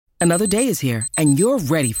Another day is here, and you're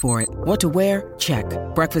ready for it. What to wear? Check.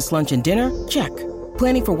 Breakfast, lunch, and dinner? Check.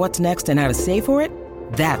 Planning for what's next and how to save for it?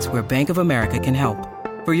 That's where Bank of America can help.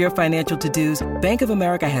 For your financial to-dos, Bank of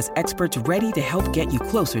America has experts ready to help get you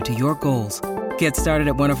closer to your goals. Get started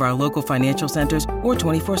at one of our local financial centers or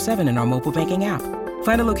 24/7 in our mobile banking app.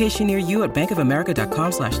 Find a location near you at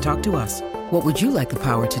bankofamerica.com/talktous. What would you like the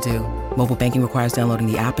power to do? Mobile banking requires downloading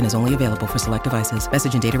the app and is only available for select devices.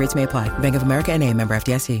 Message and data rates may apply. Bank of America N.A., member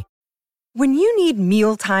FDIC. When you need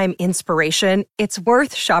mealtime inspiration, it's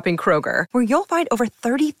worth shopping Kroger, where you'll find over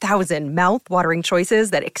 30,000 mouth-watering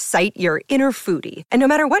choices that excite your inner foodie. And no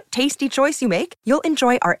matter what tasty choice you make, you'll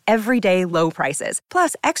enjoy our everyday low prices,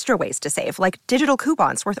 plus extra ways to save, like digital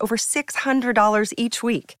coupons worth over $600 each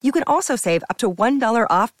week. You can also save up to $1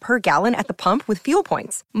 off per gallon at the pump with fuel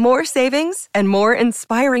points. More savings and more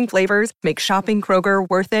inspiring flavors make shopping Kroger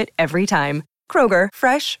worth it every time. Kroger,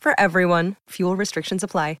 fresh for everyone. Fuel restrictions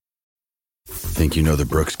apply. Think you know the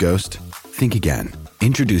Brooks Ghost? Think again.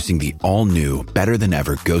 Introducing the all-new,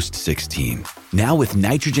 better-than-ever Ghost 16. Now with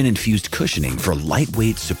nitrogen-infused cushioning for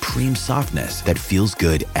lightweight, supreme softness that feels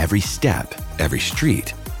good every step, every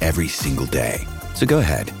street, every single day. So go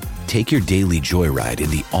ahead, take your daily joyride in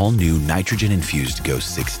the all-new nitrogen-infused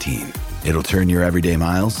Ghost 16. It'll turn your everyday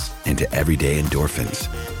miles into everyday endorphins.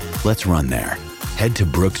 Let's run there. Head to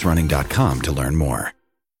brooksrunning.com to learn more.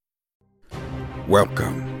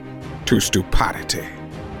 Welcome to Stupidity,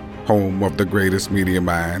 home of the greatest media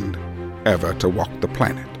mind ever to walk the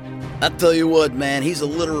planet. I tell you what, man, he's a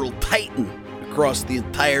literal titan across the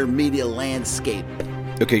entire media landscape.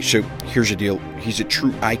 Okay, so here's the deal. He's a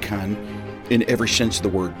true icon in every sense of the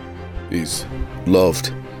word. He's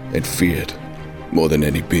loved and feared more than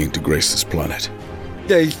any being to grace this planet.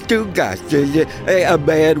 There's two guys. A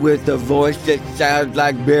man with a voice that sounds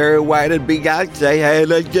like Barry White and Beyonce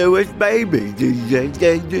had a Jewish baby.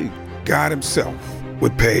 God himself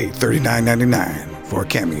would pay $39.99 for a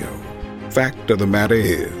cameo. Fact of the matter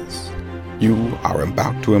is, you are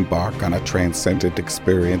about to embark on a transcendent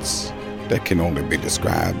experience that can only be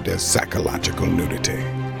described as psychological nudity.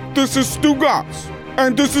 This is Stu Goss,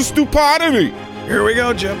 and this is Stupidity. Here we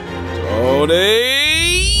go, Jim. Tony!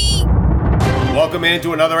 Welcome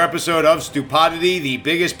into another episode of Stupidity, the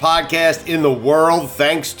biggest podcast in the world,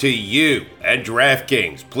 thanks to you and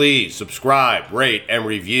DraftKings. Please subscribe, rate, and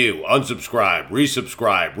review. Unsubscribe,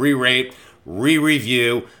 resubscribe, re-rate,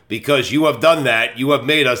 re-review. Because you have done that, you have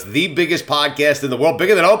made us the biggest podcast in the world,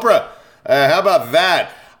 bigger than Oprah. How about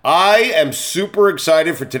that? I am super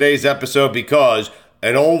excited for today's episode because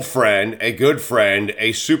an old friend, a good friend,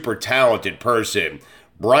 a super talented person,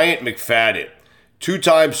 Bryant McFadden,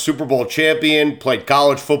 two-time Super Bowl champion, played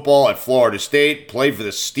college football at Florida State, played for the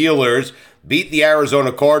Steelers, beat the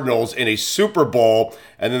Arizona Cardinals in a Super Bowl,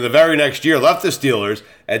 and then the very next year left the Steelers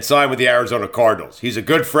and signed with the Arizona Cardinals. He's a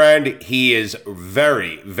good friend. He is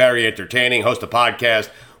very, very entertaining. Hosts a podcast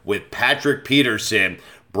with Patrick Peterson.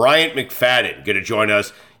 Bryant McFadden going to join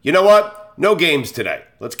us. You know what? No games today.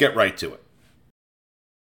 Let's get right to it.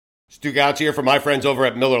 Stu Goss here from my friends over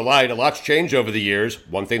at Miller Lite. A lot's changed over the years.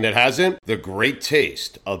 One thing that hasn't, the great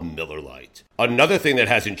taste of Miller Lite. Another thing that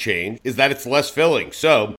hasn't changed is that it's less filling.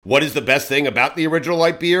 So, what is the best thing about the original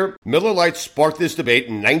light beer? Miller Lite sparked this debate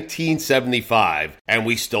in 1975, and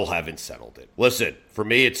we still haven't settled it. Listen, for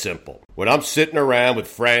me, it's simple. When I'm sitting around with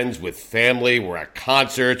friends, with family, we're at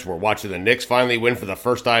concerts, we're watching the Knicks finally win for the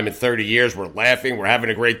first time in 30 years, we're laughing, we're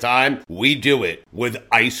having a great time, we do it with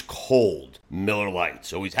ice cold Miller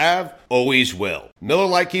Lites. Always have, always will. Miller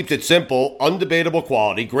Lite keeps it simple, undebatable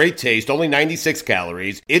quality, great taste, only 96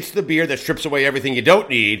 calories. It's the beer that strips away everything you don't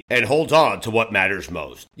need and holds on to what matters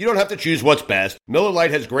most. You don't have to choose what's best. Miller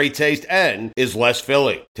Lite has great taste and is less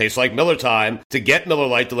filling. Tastes like Miller time. To get Miller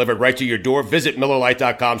Lite delivered right to your door, visit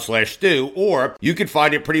MillerLite.com/stew, or you can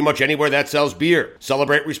find it pretty much anywhere that sells beer.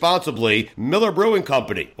 Celebrate responsibly. Miller Brewing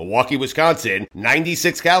Company, Milwaukee, Wisconsin.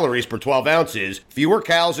 96 calories per 12 ounces. Fewer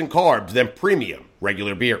calories and carbs than premium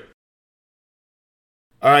regular beer.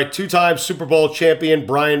 All right, two-time Super Bowl champion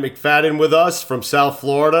Bryant McFadden with us from South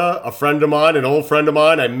Florida, a friend of mine, an old friend of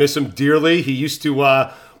mine. I miss him dearly. He used to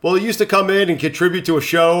come in and contribute to a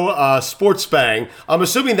show, Sports Bang. I'm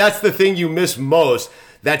assuming that's the thing you miss most.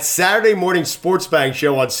 That Saturday morning Sports Bang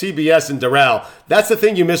show on CBS in Doral. That's the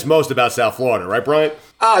thing you miss most about South Florida, right, Bryant?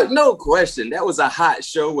 No question. That was a hot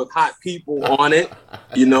show with hot people on it.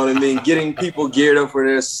 You know what I mean? Getting people geared up for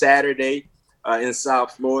their Saturday in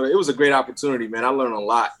South Florida. It was a great opportunity, man. I learned a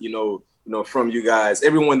lot. You know, from you guys,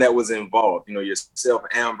 everyone that was involved, yourself,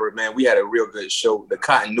 Amber, man, we had a real good show. The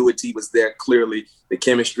continuity was there, clearly, the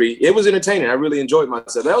chemistry. It was entertaining. I really enjoyed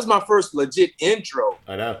myself. That was my first legit intro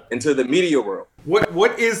into the media world.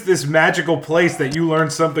 What is this magical place that you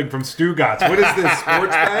learned something from Stugotz? What is this,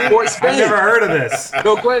 Sports Bang? Sports Bang. I've never heard of this.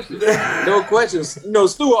 No questions. No questions.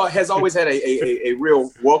 Stu has always had a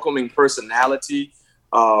real welcoming personality.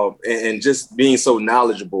 And just being so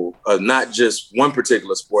knowledgeable, not just one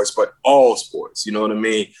particular sports, but all sports. You know what I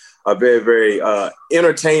mean? A very, very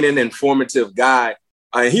entertaining, informative guy.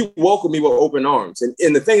 And he welcomed me with open arms.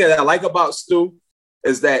 And the thing that I like about Stu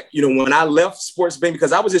is that, when I left Sports Bang,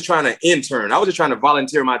 because I was just trying to intern, I was just trying to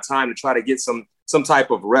volunteer my time to try to get some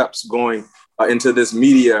type of reps going into this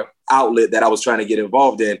media outlet that I was trying to get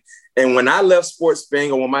involved in. And when I left Sports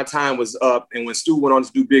Bang, or when my time was up, and when Stu went on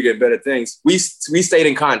to do bigger and better things, we stayed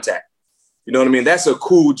in contact. You know what I mean? That's a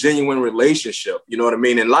cool, genuine relationship. You know what I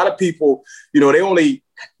mean? And a lot of people, they only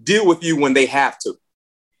deal with you when they have to.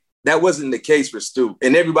 That wasn't the case for Stu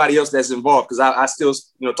and everybody else that's involved, because I still,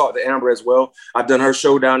 talk to Amber as well. I've done her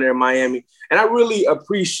show down there in Miami, and I really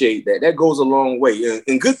appreciate that. That goes a long way.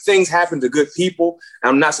 And good things happen to good people.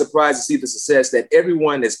 I'm not surprised to see the success that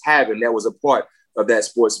everyone is having that was a part of that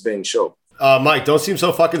Sports Bang show. Mike, don't seem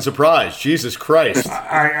so fucking surprised. Jesus Christ.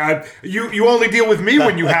 You only deal with me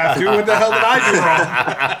when you have to. What the hell did I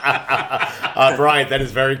do wrong? Brian, that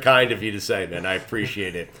is very kind of you to say, man. I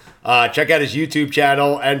appreciate it. Check out his YouTube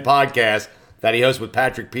channel and podcast that he hosts with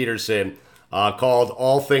Patrick Peterson called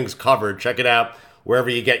All Things Covered. Check it out wherever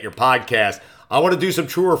you get your podcast. I want to do some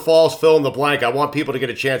true or false fill in the blank. I want people to get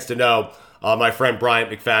a chance to know my friend Bryant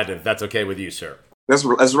McFadden, if that's okay with you, sir. Let's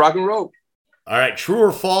rock and roll. All right, true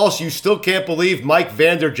or false, you still can't believe Mike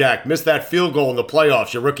Vanderjagt missed that field goal in the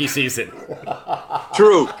playoffs your rookie season.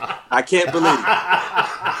 True. I can't believe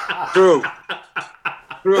it.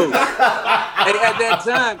 True. And at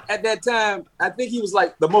that time, I think he was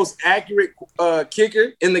like the most accurate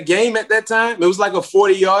kicker in the game at that time. It was like a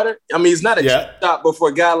 40-yarder. I mean, it's not a shot, but for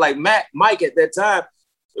a guy like Mike at that time,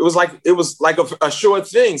 it was like a sure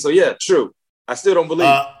thing. So yeah, true. I still don't believe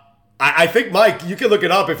it. I think, Mike, you can look it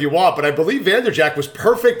up if you want, but I believe Vanderjagt was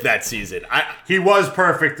perfect that season. He was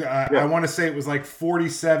perfect. I want to say it was like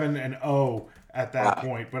 47-0 at that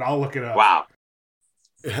point, but I'll look it up. Wow.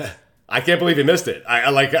 I can't believe he missed it.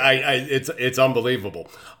 It's unbelievable.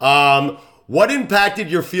 What impacted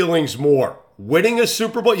your feelings more? Winning a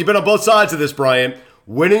Super Bowl? You've been on both sides of this, Brian.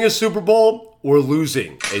 Winning a Super Bowl or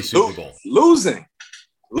losing a Super Bowl? Losing.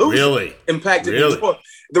 Really? Impacted me more.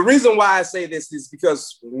 The reason why I say this is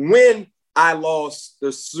because when I lost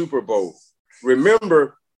the Super Bowl,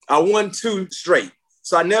 remember, I won 2 straight.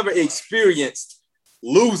 So I never experienced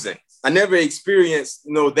losing. I never experienced,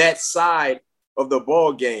 that side of the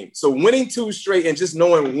ball game. So winning 2 straight and just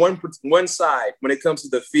knowing one side when it comes to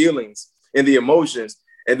the feelings and the emotions,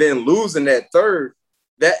 and then losing that third,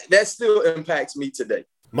 that still impacts me today.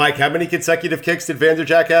 Mike, how many consecutive kicks did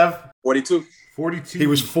Vanderjagt have? 42. 42. He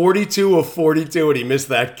was 42 of 42, and he missed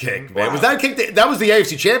that kick, man. Wow. Was that kick? That was the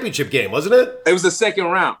AFC Championship game, wasn't it? It was the second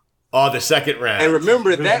round. Oh, the second round. And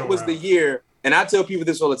remember, that was the year, and I tell people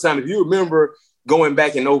this all the time, if you remember going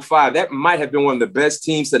back in 2005, that might have been one of the best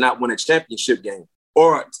teams to not win a championship game,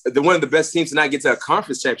 or one of the best teams to not get to a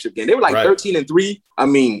conference championship game. They were like 13-3. I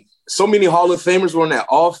mean, so many Hall of Famers were on that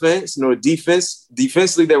offense.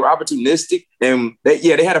 Defensively, they were opportunistic, and they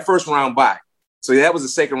had a first round bye. So that was the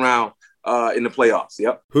second round in the playoffs.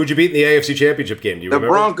 Yep. Who'd you beat in the AFC Championship game? Do you remember?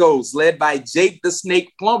 The Broncos, led by Jake the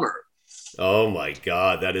Snake Plummer. Oh my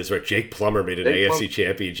God, that is right. Jake Plummer made an AFC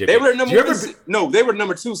Championship. They were they were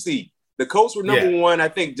number 2 seed. The Colts were number 1. I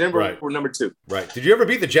think Denver were number 2. Right. Did you ever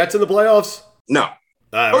beat the Jets in the playoffs? No.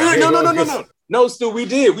 No, Stu, we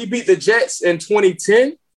did. We beat the Jets in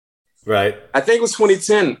 2010. Right. I think it was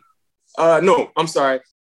 2010. No, I'm sorry.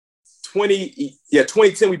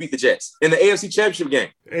 2010 we beat the Jets in the AFC Championship game.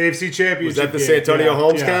 AFC Championship. Was that the Santonio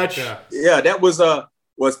Holmes catch? Yeah, that was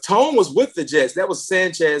Tone was with the Jets. That was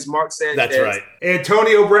Mark Sanchez. That's right.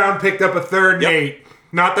 Antonio Brown picked up a third and 8.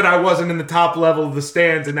 Not that I wasn't in the top level of the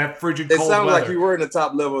stands in that frigid cold weather. It sounded like you were in the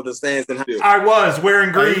top level of the stands. I was,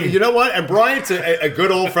 wearing green. You know what? And Bryant's a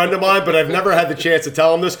good old friend of mine, but I've never had the chance to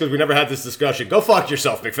tell him this because we never had this discussion. Go fuck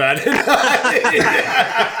yourself, McFadden.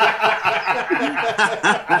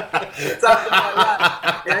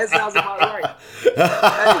 That sounds about right.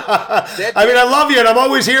 I mean, I love you and I'm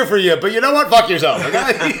always here for you, but you know what? Fuck yourself.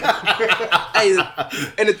 Okay? Hey,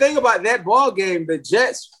 and the thing about that ball game, the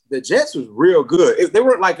Jets was real good. They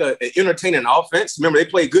weren't like an entertaining offense. Remember, they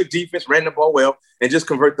played good defense, ran the ball well, and just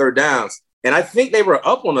convert third downs. And I think they were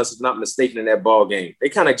up on us, if not mistaken, in that ball game. They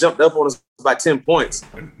kind of jumped up on us by 10 points.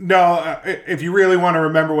 No, if you really want to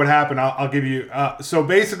remember what happened, I'll give you. So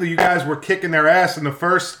basically, you guys were kicking their ass in the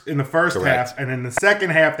first half, and in the second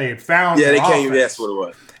half, they had found. Yeah, they came. That's what it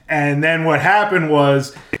was. And then what happened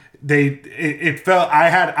was it felt. I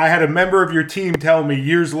had a member of your team tell me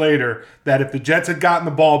years later that if the Jets had gotten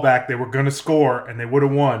the ball back, they were going to score and they would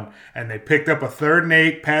have won. And they picked up a 3rd and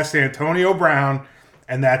 8 past Antonio Brown.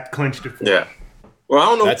 And that clinched it for me. Well, I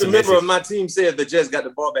don't know if the member of my team said if the Jets got the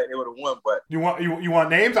ball back, they would have won. But you want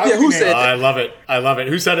names? Who said that? I love it.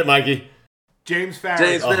 Who said it, Mikey? James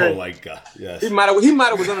Farris. Oh my God! Yes. He might have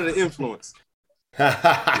was under the influence.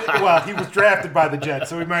 Well, he was drafted by the Jets,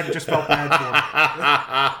 so he might have just felt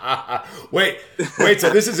bad for him. Wait. So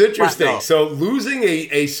this is interesting. So losing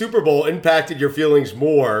a Super Bowl impacted your feelings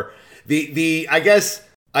more.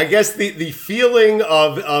 I guess the feeling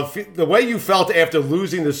of the way you felt after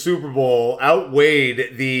losing the Super Bowl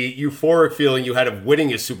outweighed the euphoric feeling you had of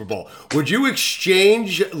winning a Super Bowl. Would you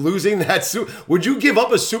exchange losing that? Would you give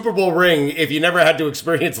up a Super Bowl ring if you never had to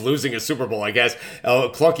experience losing a Super Bowl? I guess a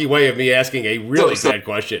clunky way of me asking a really bad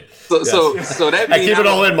question. So that means keep it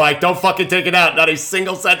all in, Mike. Don't fucking take it out. Not a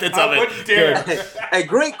single sentence of it. Hey,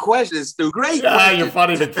 great question, Stu. Great question. You're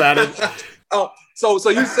funny, McFadden. So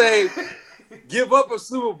you say give up a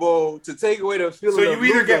Super Bowl to take away the feeling. So you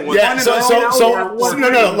either get one.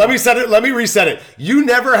 No. Let me reset it. You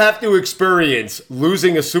never have to experience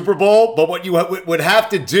losing a Super Bowl, but what you would have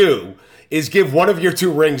to do is give one of your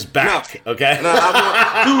 2 rings back. No. Okay. No,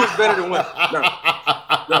 2 is better than 1.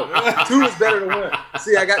 No, 2 is better than 1.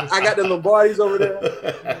 See, I got the Lombardis over there.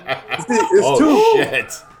 See, it's 2.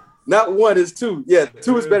 Shit. Not 1, it's 2. Yeah,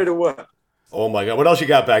 2 is better than 1. Oh, my God. What else you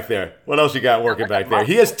got back there? What else you got working back there?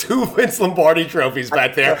 He has 2 Vince Lombardi trophies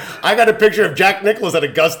back there. I got a picture of Jack Nicklaus at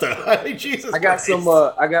Augusta. I mean, Jesus I got Christ.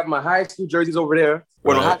 I got my high school jerseys over there.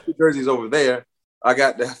 Well, the high school jerseys over there. I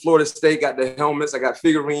got the Florida State, got the helmets. I got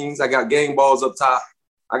figurines. I got game balls up top.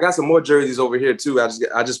 I got some more jerseys over here, too.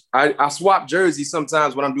 I swap jerseys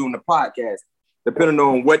sometimes when I'm doing the podcast. Depending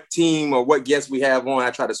on what team or what guests we have on,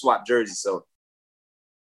 I try to swap jerseys. So.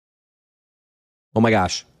 Oh, my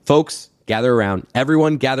gosh. Folks. Gather around.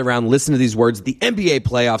 Everyone gather around. Listen to these words. The NBA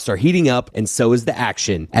playoffs are heating up, and so is the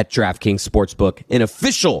action at DraftKings Sportsbook, an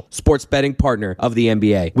official sports betting partner of the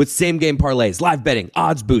NBA. With same-game parlays, live betting,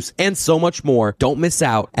 odds boosts, and so much more, don't miss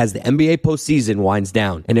out as the NBA postseason winds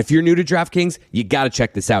down. And if you're new to DraftKings, you got to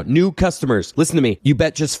check this out. New customers, listen to me. You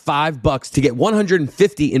bet just $5 to get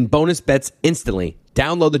 $150 in bonus bets instantly.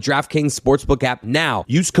 Download the DraftKings Sportsbook app now.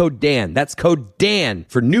 Use code DAN. That's code DAN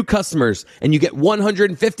for new customers, and you get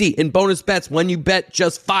 $150 in bonus bets when you bet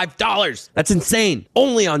just $5. That's insane.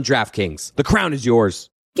 Only on DraftKings. The crown is yours.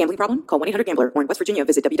 Gambling problem? Call 1-800-GAMBLER, or in West Virginia,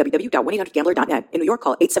 visit www.1800gambler.net. In New York,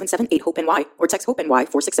 call 877-8-HOPE-NY or text HOPE-NY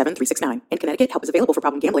 467-369. In Connecticut, help is available for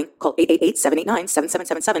problem gambling. Call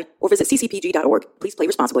 888-789-7777 or visit ccpg.org. Please play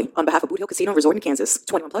responsibly. On behalf of Boot Hill Casino Resort in Kansas,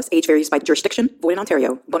 21 plus, age varies by jurisdiction, void in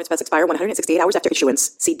Ontario. Bonus bets expire 168 hours after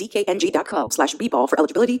issuance. See dkng.co/bball for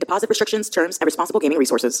eligibility, deposit restrictions, terms, and responsible gaming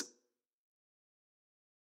resources.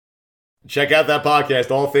 Check out that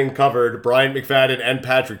podcast, All Thing Covered, Brian McFadden and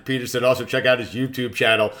Patrick Peterson. Also check out his YouTube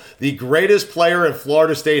channel. The greatest player in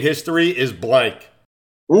Florida State history is blank.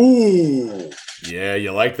 Ooh. Yeah,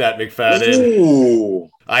 you like that, McFadden. Ooh.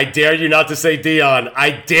 I dare you not to say Dion.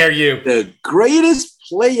 I dare you. The greatest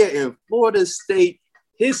player in Florida State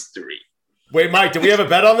history. Wait, Mike, do we have a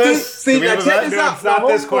bet on this? See, now check this out. It's not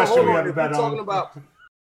this question we have a bet on. We're talking about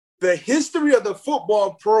the history of the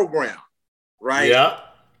football program, right? Yeah.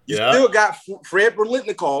 You still got Fred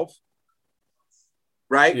Biletnikoff,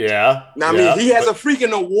 right? Yeah. Now, I mean, he has a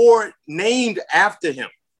freaking award named after him.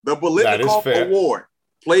 The Biletnikoff Award.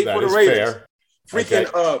 Played for the Raiders.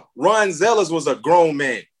 Freaking Ron Zellas was a grown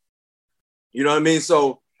man. You know what I mean?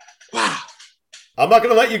 So, wow. I'm not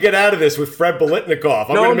going to let you get out of this with Fred Biletnikoff.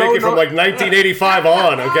 I'm going to make it from like 1985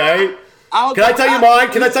 on, okay? Can I tell you mine?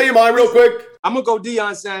 Can I tell you mine real quick? I'm going to go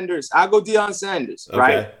Deion Sanders. I'll go Deion Sanders,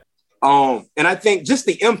 right? And I think just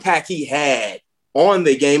the impact he had on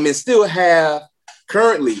the game and still have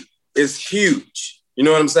currently is huge. You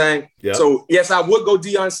know what I'm saying? Yep. So, yes, I would go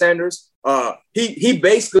Deion Sanders. He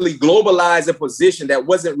basically globalized a position that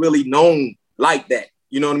wasn't really known like that.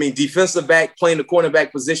 You know what I mean? Defensive back, playing the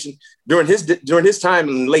cornerback position during his time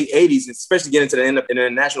in the late 80s, especially getting to the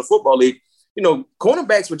National Football League, you know,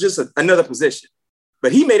 cornerbacks were just another position.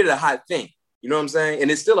 But he made it a hot thing. You know what I'm saying? And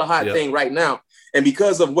it's still a hot thing right now. And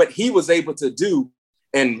because of what he was able to do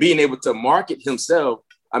and being able to market himself,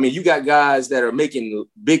 I mean, you got guys that are making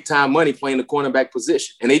big time money playing the cornerback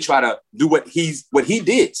position, and they try to do what he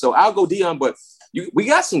did. So I'll go Deion, but we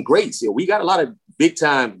got some greats here. We got a lot of big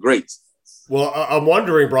time greats. Well, I'm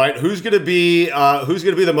wondering, Brian, who's going to be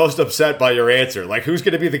the most upset by your answer? Like, who's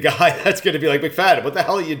going to be the guy that's going to be like, McFadden, what the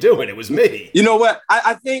hell are you doing? It was me. You know what?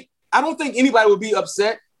 I don't think anybody would be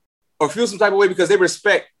upset or feel some type of way because they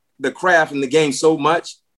respect the craft and the game so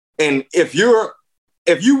much. And if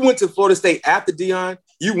you went to Florida State after Deion,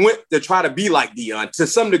 you went to try to be like Deion to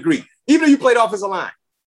some degree. Even if you played offensive line,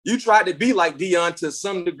 you tried to be like Deion to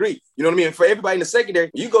some degree. You know what I mean? And for everybody in the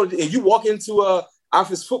secondary, you go and you walk into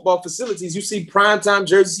office football facilities, you see primetime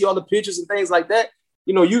jerseys, see all the pictures and things like that.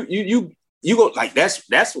 You know, you go like that's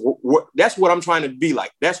what I'm trying to be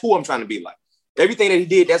like. That's who I'm trying to be like. Everything that he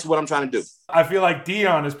did, that's what I'm trying to do. I feel like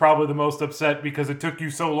Deion is probably the most upset because it took you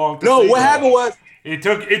so long to No, what happened was it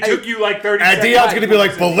took you like 30 seconds. And Deion's going to be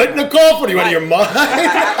like, Biletnikoff? What are you out of your mind?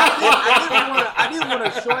 I didn't want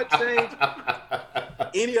to shortchange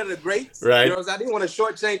any of the greats. Right. You know, I didn't want to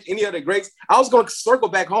shortchange any of the greats. I was going to circle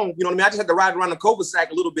back home. You know what I mean? I just had to ride around the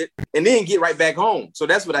cul-de-sac a little bit and then get right back home. So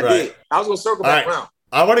that's what I did. I was going to circle back around.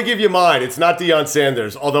 I want to give you mine. It's not Deion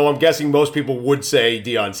Sanders, although I'm guessing most people would say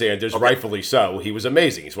Deion Sanders, rightfully so. He was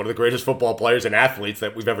amazing. He's one of the greatest football players and athletes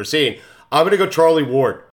that we've ever seen. I'm going to go Charlie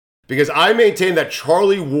Ward because I maintain that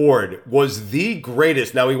Charlie Ward was the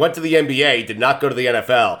greatest. Now, he went to the NBA, did not go to the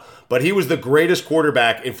NFL, but he was the greatest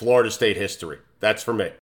quarterback in Florida State history. That's for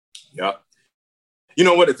me. Yeah. You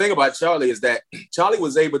know what? The thing about Charlie is that Charlie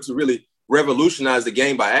was able to really revolutionize the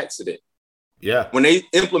game by accident. Yeah. When they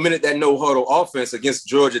implemented that no-huddle offense against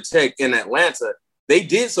Georgia Tech in Atlanta, they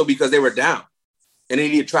did so because they were down and they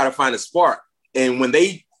needed to try to find a spark. And when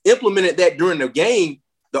they implemented that during the game,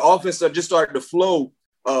 the offense just started to flow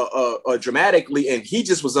dramatically, and he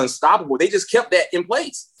just was unstoppable. They just kept that in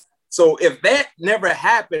place. So if that never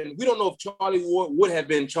happened, we don't know if Charlie Ward would have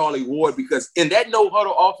been Charlie Ward, because in that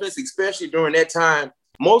no-huddle offense, especially during that time,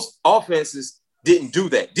 most offenses didn't do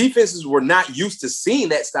that. Defenses were not used to seeing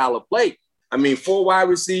that style of play. I mean, 4 wide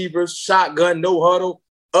receivers, shotgun, no huddle,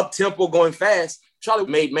 up tempo, going fast. Charlie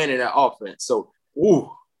made man in that offense. So,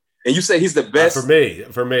 ooh. And you say he's the best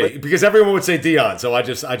for me, because everyone would say Deion. So I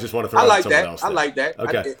just want to throw out someone else. I like that.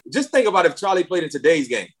 Okay. Just think about if Charlie played in today's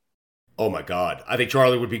game. Oh my God, I think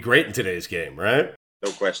Charlie would be great in today's game, right?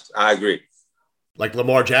 No question. I agree. Like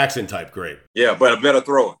Lamar Jackson type great. Yeah, but a better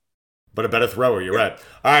thrower. You're right.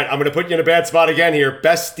 All right, I'm going to put you in a bad spot again here.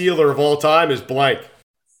 Best Steeler of all time is blank.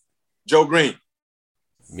 Joe Green.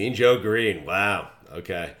 Mean Joe Green. Wow.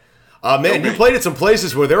 Okay. Man, you played at some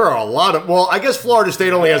places where there are a lot of, well, I guess Florida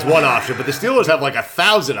State only has one option, but the Steelers have like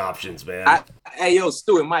 1,000 options, man. Hey,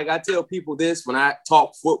 Stu and Mike, I tell people this when I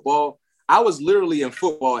talk football. I was literally in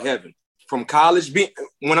football heaven from college.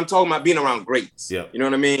 When I'm talking about being around greats, yeah. You know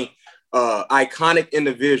what I mean? Iconic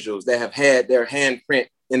individuals that have had their handprint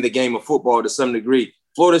in the game of football to some degree.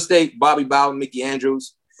 Florida State, Bobby Bowden, Mickey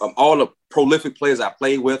Andrews, all the prolific players I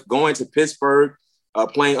played with, going to Pittsburgh,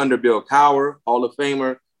 playing under Bill Cowher, Hall of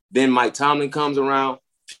Famer. Then Mike Tomlin comes around,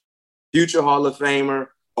 future Hall of Famer,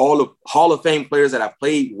 all the Hall of Fame players that I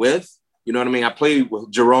played with. You know what I mean? I played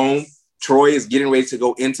with Jerome. Troy is getting ready to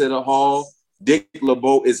go into the Hall. Dick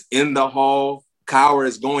LeBeau is in the Hall. Cowher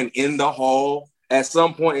is going in the Hall. At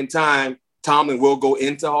some point in time, Tomlin will go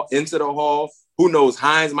into the Hall. Who knows?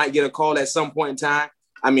 Hines might get a call at some point in time.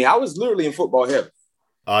 I mean, I was literally in football heaven.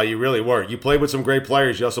 You really were. You played with some great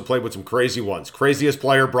players. You also played with some crazy ones. Craziest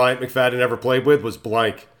player Bryant McFadden ever played with was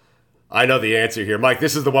blank. I know the answer here. Mike,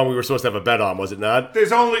 this is the one we were supposed to have a bet on, was it not?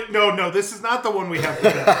 There's only... No, this is not the one we have to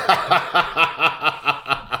bet.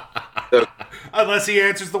 Unless he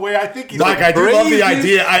answers the way I think he's Mike, I do love the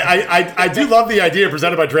idea. I do love the idea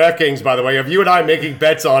presented by DraftKings, by the way, of you and I making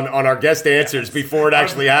bets on our guest answers before it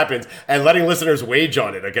actually happens and letting listeners wage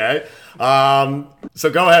on it, okay? So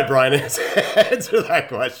go ahead, Brian. Answer that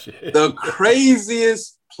question. The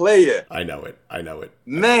craziest player. I know it.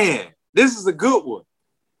 Man, this is a good one.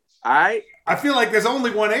 All right? I feel like there's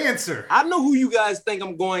only one answer. I know who you guys think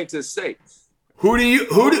I'm going to say. Who do you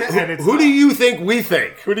think we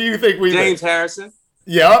think? Who do you think we think? James Harrison.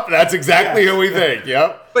 Yep, that's exactly who we think.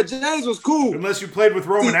 Yep. But James was cool. Unless you played with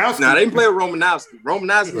Romanowski. No, they didn't play with Romanowski.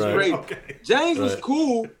 Romanowski was great. Okay. James was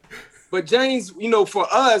cool, but James, for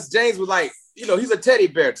us, James was like, he's a teddy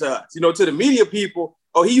bear to us. To the media people,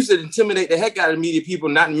 he used to intimidate the heck out of the media people,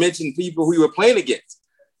 not mention people who he were playing against.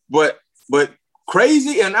 But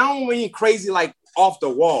crazy, and I don't mean crazy like off the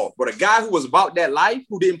wall, but a guy who was about that life,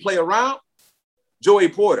 who didn't play around, Joey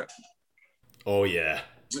Porter. Oh, yeah.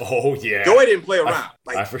 Joey didn't play around.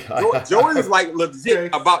 Joey was like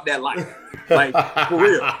legit about that life. Like, for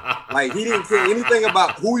real. Like, he didn't care anything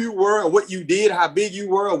about who you were or what you did, how big you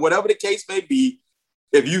were, or whatever the case may be.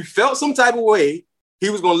 If you felt some type of way, he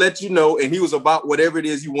was going to let you know, and he was about whatever it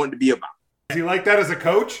is you wanted to be about. Is he like that as a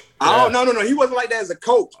coach? Oh, no. He wasn't like that as a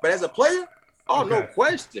coach, but as a player, Okay. No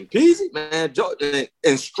question. Peasy, man,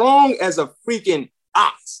 and strong as a freaking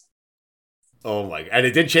ox. Oh my! And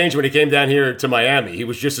it did change when he came down here to Miami. He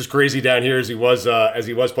was just as crazy down here as he was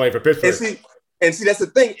playing for Pittsburgh. And see, that's the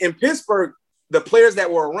thing. In Pittsburgh, the players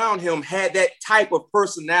that were around him had that type of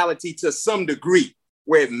personality to some degree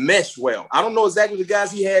where it meshed well. I don't know exactly the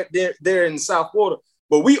guys he had there in South Florida,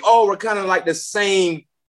 but we all were kind of like the same.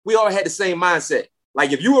 We all had the same mindset.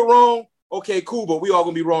 Like if you were wrong, okay, cool, but we all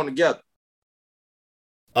gonna be wrong together.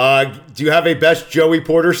 Do you have a best Joey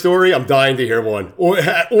Porter story? I'm dying to hear one. Or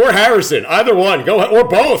Harrison, either one. Go ahead. Or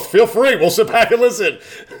both. Feel free. We'll sit back and listen.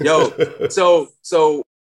 Yo, so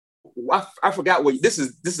I forgot what this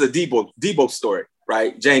is. This is a Debo story,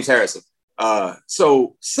 right? James Harrison.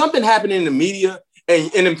 So something happened in the media, and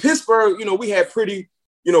in Pittsburgh, we had pretty,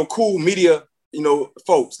 cool media,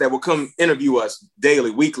 folks that would come interview us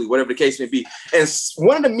daily, weekly, whatever the case may be. And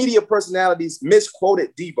one of the media personalities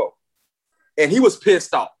misquoted Debo. And he was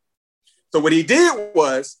pissed off. So what he did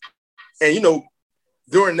was, and,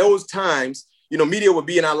 during those times, media would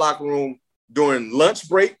be in our locker room during lunch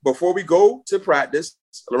break before we go to practice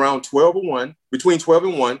around 12 or 1, between 12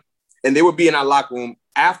 and 1, and they would be in our locker room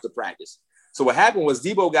after practice. So what happened was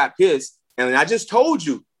Debo got pissed. And I just told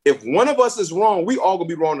you, if one of us is wrong, we all gonna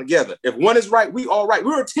be wrong together. If one is right, we all right.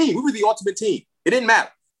 We were a team. We were the ultimate team. It didn't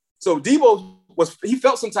matter. So Debo he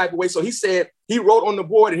felt some type of way. So he said, he wrote on the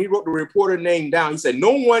board and he wrote the reporter name down. He said,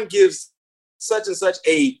 no one gives such and such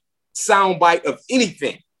a soundbite of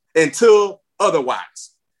anything until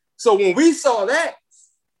otherwise. So when we saw that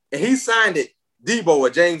and he signed it, Debo or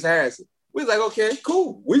James Harrison, we was like, okay,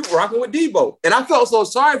 cool. We were rocking with Debo. And I felt so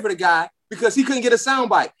sorry for the guy because he couldn't get a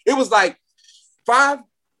soundbite. It was like 5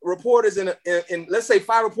 reporters in let's say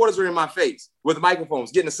 5 reporters are in my face with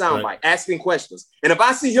microphones, getting a soundbite, right, asking questions. And if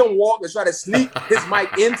I see him walk and try to sneak his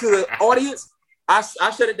mic into the audience, I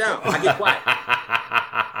shut it down. I get quiet.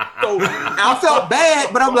 So I felt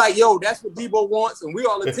bad, but I'm like, yo, that's what Debo wants, and we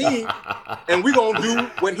all a team, and we're gonna do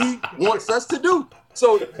what he wants us to do.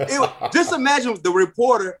 So just imagine the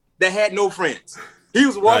reporter that had no friends. He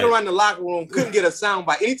was walking around the locker room, couldn't get a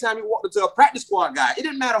soundbite. Anytime he walked into a practice squad guy, it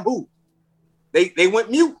didn't matter who. They went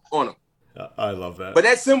mute on him. I love that. But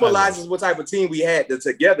that symbolizes what type of team we had, the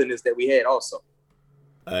togetherness that we had also.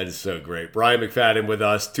 That is so great. Brian McFadden with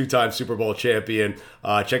us, 2-time Super Bowl champion.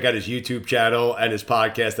 Check out his YouTube channel and his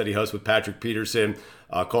podcast that he hosts with Patrick Peterson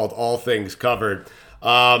called All Things Covered.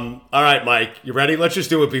 All right, Mike, you ready? Let's just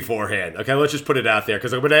do it beforehand. Okay, let's just put it out there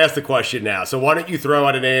because I'm going to ask the question now. So why don't you throw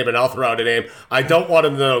out a name and I'll throw out a name. I don't want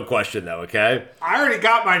to know the question though, okay? I already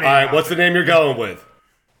got my name. All right, what's the name you're going with?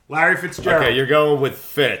 Larry Fitzgerald. Okay, you're going with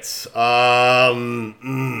Fitz. I'm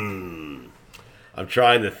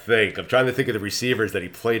trying to think. of the receivers that he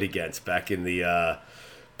played against back in the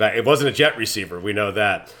it wasn't a jet receiver. We know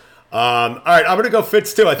that. All right, I'm going to go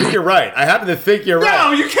Fitz too. I think you're right. I happen to think you're right.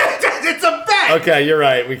 No, you can't. It's a bet. Okay, you're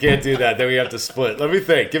right. We can't do that. Then we have to split. Let me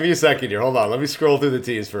think. Give me a second here. Hold on. Let me scroll through the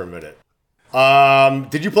teams for a minute.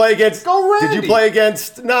 Did you play against? Go Randy. Did you play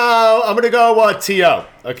against? No, I'm going to go T.O.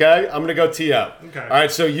 Okay? I'm going to go T.O. Okay. All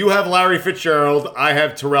right, so you have Larry Fitzgerald. I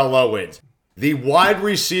have Terrell Owens. The wide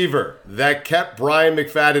receiver that kept Brian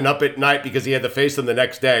McFadden up at night because he had to face him the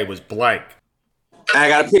next day was blank. I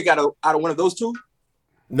got to pick out of one of those two?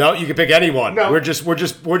 No, you can pick anyone. No. We're just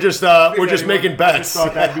making bets. I just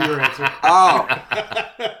thought that'd be your answer. Oh.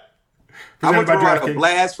 I'm going to throw out a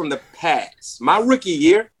blast from the past. My rookie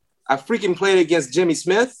year, I freaking played against Jimmy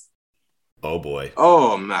Smith. Oh, boy.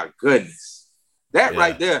 Oh, my goodness. That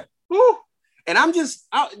right there. Woo. And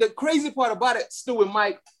the crazy part about it, Stu and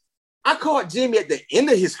Mike, I caught Jimmy at the end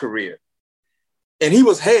of his career, and he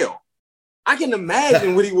was hell. I can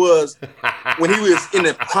imagine what he was when he was in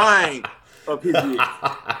the prime of his years.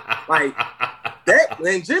 Like that,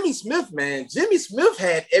 man, Jimmy Smith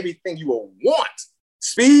had everything you would want.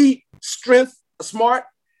 Speed, strength, smart,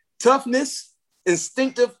 toughness,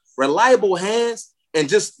 instinctive, reliable hands, and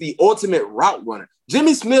just the ultimate route runner.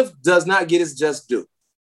 Jimmy Smith does not get his just due.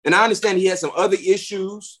 And I understand he had some other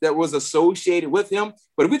issues that was associated with him.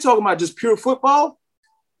 But if we're talking about just pure football,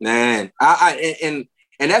 man, and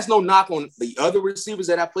that's no knock on the other receivers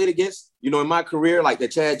that I played against, in my career, like the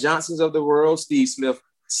Chad Johnsons of the world, Steve Smith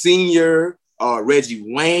Sr., Reggie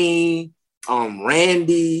Wayne,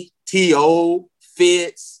 Randy, T.O.,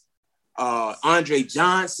 Fitz, Andre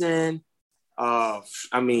Johnson.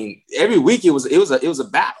 Every week it was a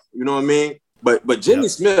battle, you know what I mean? But Jimmy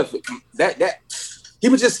Smith, he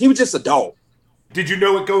was just a dog. Did you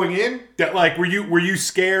know it going in? That like were you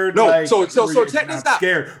scared? No. Like, So check this out.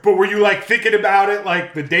 Scared, but were you like thinking about it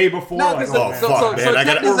like the day before? No, like, so check this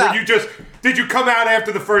or were out. you just? Did you come out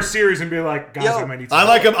after the first series and be like, guys, I might need? I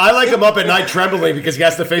like him up at night trembling because he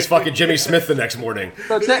has to face fucking Jimmy Smith the next morning.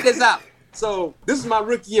 So check this out. So this is my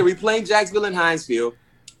rookie year. We playing Jacksonville and Heinz Field.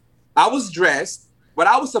 I was dressed, but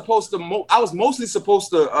I was mostly supposed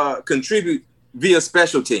to contribute via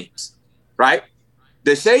special teams, right?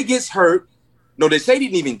 Deshae gets hurt. No, Deshae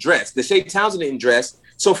didn't even dress. Deshae Townsend didn't dress.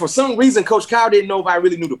 So for some reason, Coach Kyle didn't know if I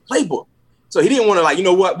really knew the playbook. So he didn't want to like, you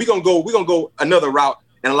know what? We're gonna go another route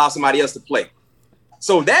and allow somebody else to play.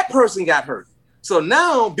 So that person got hurt. So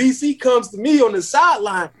now BC comes to me on the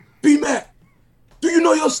sideline. B-Mac, do you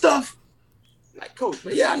know your stuff? Like, Coach,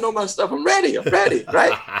 man, yeah, I know my stuff. I'm ready,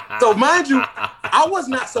 right? So mind you, I was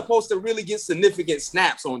not supposed to really get significant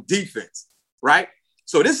snaps on defense, right?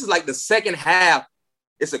 So this is like the second half.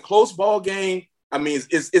 It's a close ball game. I mean,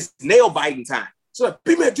 it's nail biting time. So like,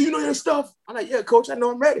 B-Man, do you know your stuff? I'm like, yeah, Coach, I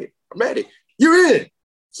know I'm ready. You're in.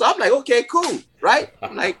 So I'm like, okay, cool, right?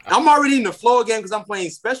 I'm like, I'm already in the flow of the game because I'm playing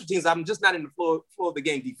special teams. I'm just not in the flow of the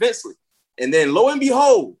game defensively. And then lo and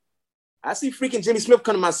behold, I see freaking Jimmy Smith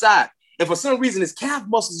come to my side. And for some reason, his calf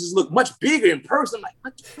muscles just look much bigger in person. I'm like,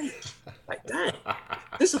 what the freak? Like, dang,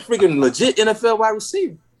 this is a freaking legit NFL wide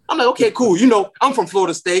receiver. I'm like, okay, cool. You know, I'm from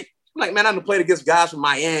Florida State. I'm like, man, I done played against guys from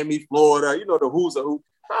Miami, Florida, you know, the who's a who.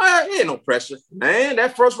 Ain't no pressure. Man,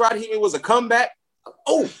 that first route he was a comeback.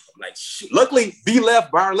 Oh, I'm like, shit. Luckily,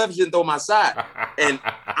 Byron Leftwich didn't throw my side. And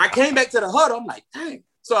I came back to the huddle. I'm like, dang.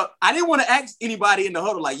 So I didn't want to ask anybody in the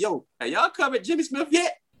huddle, like, yo, have y'all covered Jimmy Smith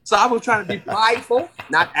yet? So I was trying to be prideful,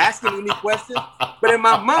 not asking any questions. But in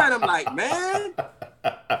my mind, I'm like, man,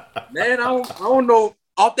 I don't know.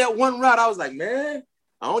 Off that one route, I was like, man,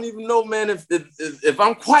 I don't even know, man, if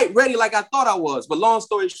I'm quite ready like I thought I was. But long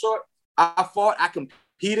story short, I fought, I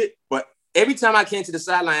competed. But every time I came to the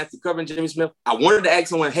sideline after covering Jimmy Smith, I wanted to ask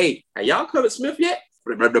someone, hey, have y'all covered Smith yet?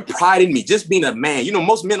 But the pride in me, just being a man. You know,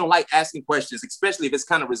 most men don't like asking questions, especially if it's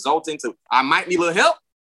kind of resulting to, I might need a little help.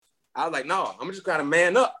 I was like, no, I'm just kind of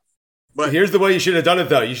man up. But here's the way you should have done it,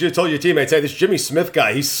 though. You should have told your teammates, hey, this Jimmy Smith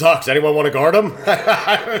guy, he sucks. Anyone want to guard him?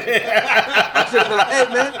 I should have been like,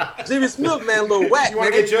 hey, man, Jimmy Smith, man, a little whack. You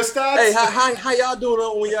want to get your stats? Hey, how y'all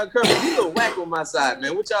doing when y'all cover? He a little whack on my side,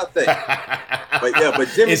 man. What y'all think? But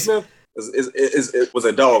Jimmy Smith was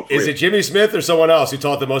a dog. Is it Jimmy Smith or someone else who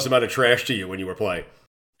taught the most amount of trash to you when you were playing?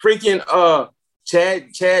 Freaking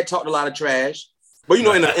Chad talked a lot of trash, but you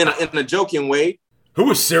know, in a joking way. Who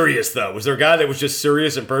was serious, though? Was there a guy that was just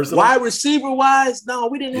serious in person? Wide receiver-wise, no,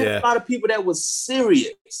 we didn't have a lot of people that was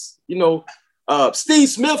serious. You know, Steve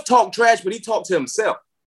Smith talked trash, but he talked to himself.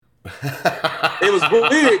 It was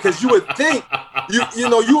weird because you would think, you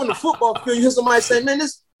know, you on the football field, you hear somebody say, man,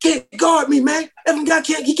 this can't guard me, man. Evan guy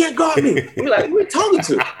can't guard me. We're like, who are you talking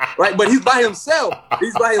to? Right? But he's by himself.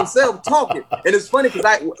 He's by himself talking. And it's funny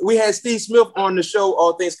because we had Steve Smith on the show,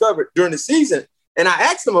 All Things Covered, during the season, and I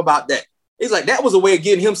asked him about that. He's like, that was a way of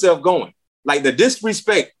getting himself going. Like the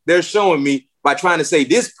disrespect they're showing me by trying to say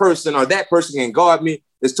this person or that person can guard me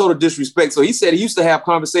is total disrespect. So he said he used to have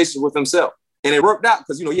conversations with himself. And it worked out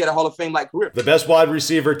because, you know, he had a Hall of Fame-like career. The best wide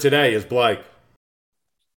receiver today is Blake.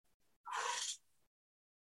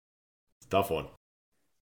 Tough one.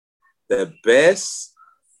 The best.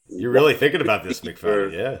 You're really thinking about this,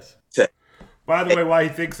 McFadden. Yes. By the way, while he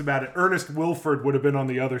thinks about it, Ernest Wilford would have been on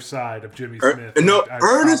the other side of Jimmy Smith. Not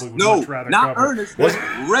Ernest.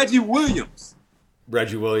 Reggie Williams.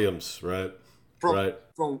 Reggie Williams, right.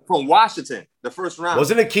 From Washington, the first round.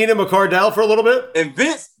 Wasn't it Keenan McCardell for a little bit? And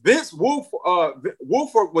Vince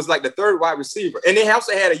Wilfork was like the third wide receiver. And they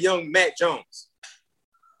also had a young Matt Jones.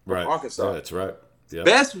 Right. Arkansas. Yeah, that's right. Yeah.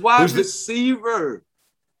 Best wide receiver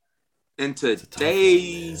in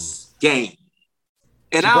today's game.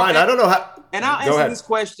 And Brian, I don't know how. And I'll answer this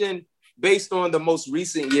question based on the most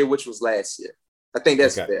recent year, which was last year. I think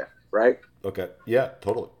that's fair, right? Okay. Yeah,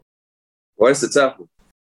 totally. Well, it's a tough one.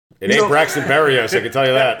 It ain't Braxton Berrios, I can tell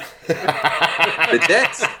you that. The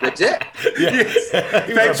Jets. Yeah.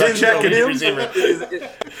 Thanks for checking.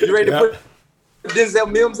 You ready to put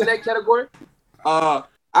Denzel Mims in that category? I'll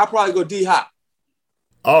probably go D-Hop.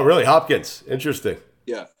 Oh, really? Hopkins. Interesting.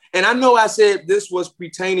 Yeah. And I know I said this was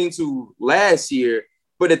pertaining to last year,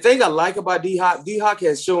 but the thing I like about D-Hop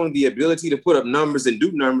has shown the ability to put up numbers and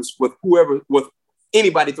do numbers with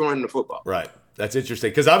anybody throwing the football. Right. That's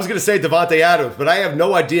interesting. Because I was going to say Davante Adams, but I have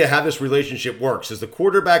no idea how this relationship works. Does the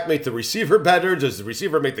quarterback make the receiver better? Does the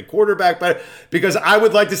receiver make the quarterback better? Because I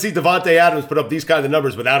would like to see Davante Adams put up these kind of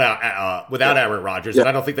numbers without Aaron Rodgers, and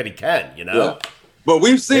I don't think that he can, you know? But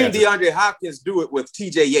we've seen DeAndre Hopkins do it with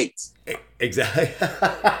TJ Yates. Exactly.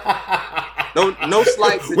 No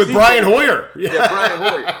slights. With TJ. Brian Hoyer. Yeah, Brian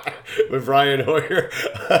Hoyer. With Brian Hoyer.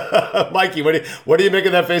 Mikey, what do you make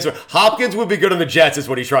of that face? Hopkins would be good on the Jets is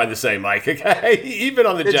what he's trying to say, Mike. Okay? Even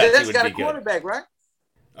on the Jets, he would be good. Got a quarterback, right?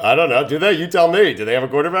 I don't know. Do they? You tell me. Do they have a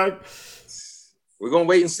quarterback? We're going to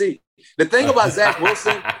wait and see. The thing about Zach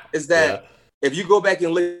Wilson is that if you go back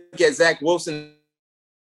and look at Zach Wilson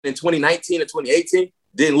in 2019 or 2018,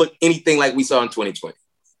 didn't look anything like we saw in 2020.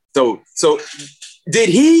 So did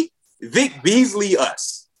he Vic Beasley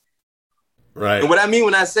us? Right. And what I mean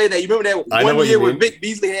when I say that, you remember that one year where Vic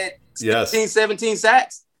Beasley had 16, 17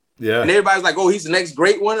 sacks? Yeah. And everybody's like, oh, he's the next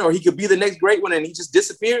great one, or he could be the next great one, and he just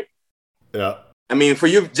disappeared? Yeah. I mean, for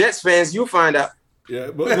you Jets fans, you'll find out. Yeah,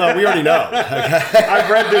 well, no, we already know. I've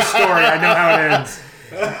read this story. I know how it ends.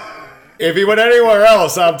 If he went anywhere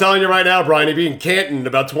else, I'm telling you right now, Brian, he'd be in Canton in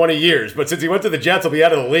about 20 years. But since he went to the Jets, he'll be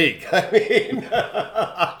out of the league. I mean,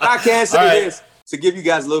 I can say this to give you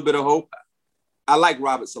guys a little bit of hope. I like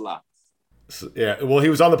Robert Salah. Yeah, well, he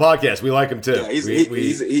was on the podcast. We like him too. Yeah,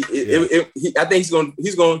 I think he's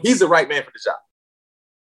the right man for the job.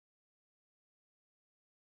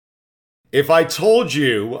 If I told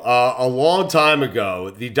you a long time ago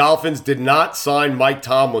the Dolphins did not sign Mike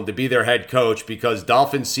Tomlin to be their head coach because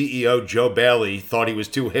Dolphins CEO Joe Bailey thought he was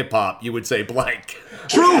too hip-hop, you would say blank.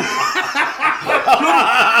 True.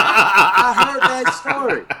 I heard that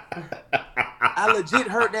story. I legit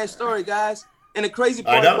heard that story, guys. And the crazy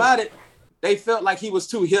part about it, they felt like he was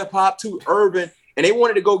too hip-hop, too urban, and they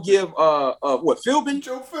wanted to go give, Philbin?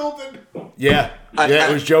 Joe Philbin. Yeah,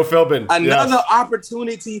 it was Joe Philbin. Another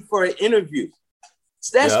opportunity for an interview.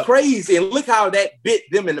 So that's crazy. And look how that bit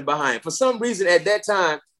them in the behind. For some reason, at that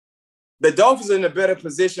time, the Dolphins are in a better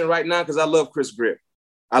position right now because I love Chris Grier.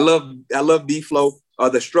 I love D-Flow.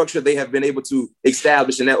 The structure they have been able to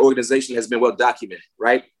establish in that organization has been well documented,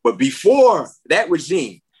 right? But before that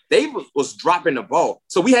regime, they was dropping the ball.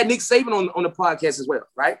 So we had Nick Saban on the podcast as well,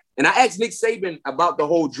 right? And I asked Nick Saban about the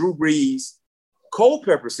whole Drew Brees,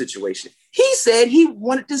 Culpepper situation. He said he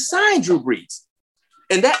wanted to sign Drew Brees.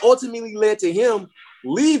 And that ultimately led to him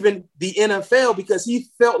leaving the NFL because he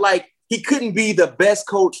felt like he couldn't be the best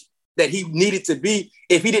coach that he needed to be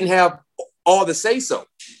if he didn't have all the say-so.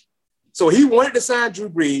 So he wanted to sign Drew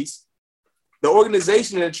Brees. The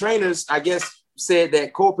organization and the trainers, I guess, said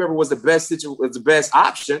that Culpepper was the best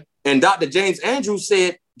option, and Dr. James Andrews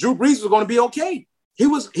said Drew Brees was going to be okay. He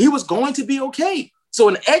was going to be okay. So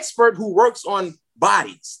an expert who works on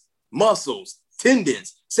bodies, muscles,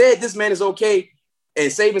 tendons said this man is okay,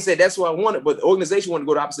 and Saban said that's what I wanted, but the organization wanted to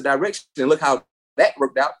go the opposite direction, and look how that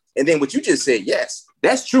worked out. And then what you just said, yes,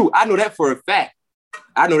 that's true. I know that for a fact.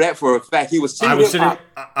 He was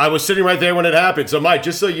I was sitting right there when it happened. So, Mike,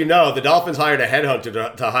 just so you know, the Dolphins hired a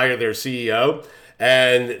headhunter to hire their CEO.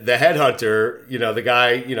 And the headhunter, the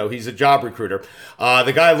guy, he's a job recruiter.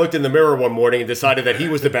 The guy looked in the mirror one morning and decided that he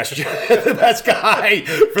was the best guy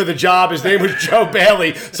for the job. His name was Joe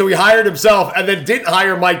Bailey. So he hired himself and then didn't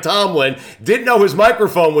hire Mike Tomlin, didn't know his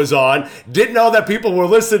microphone was on, didn't know that people were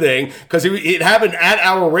listening because it happened at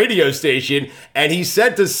our radio station. And he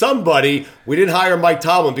said to somebody, we didn't hire Mike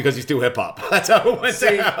Tomlin because he's too hip-hop. That's how it went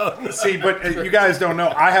down. See, but you guys don't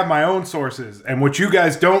know. I have my own sources. And what you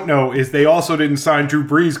guys don't know is they also didn't sign Drew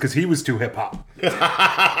Brees because he was too hip-hop.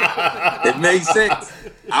 It makes sense.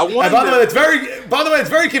 By the way, it's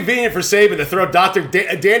very convenient for Saban to throw Dr.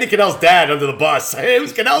 Danny Cannell's dad under the bus. It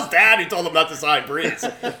was Cannell's dad who told him not to sign Brees.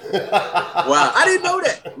 Wow, I didn't know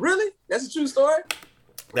that. Really? That's a true story?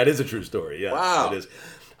 That is a true story, yeah. Wow. It is.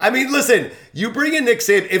 I mean, listen, you bring in Nick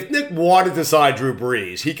Saban. If Nick wanted to sign Drew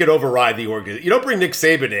Brees, he could override the organization. You don't bring Nick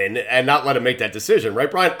Saban in and not let him make that decision, right,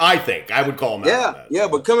 Brian? I think. I would call him out. Yeah,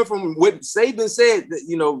 but coming from what Saban said,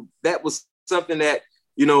 that was something that,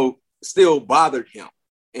 still bothered him.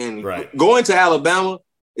 And going to Alabama,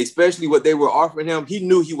 especially what they were offering him, he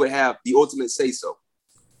knew he would have the ultimate say-so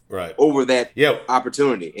over that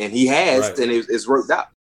opportunity. And he has, and it's worked out.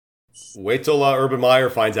 Wait till Urban Meyer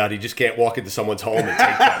finds out he just can't walk into someone's home and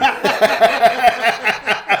take them.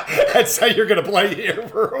 That's how you're going to play here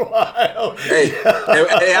for a while. Hey,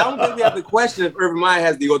 I don't think we have to question if Urban Meyer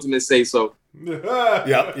has the ultimate say-so.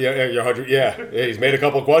 Yeah, you're 100. Yeah, he's made a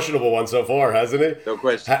couple questionable ones so far, hasn't he? No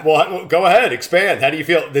question. Well, go ahead, expand. How do you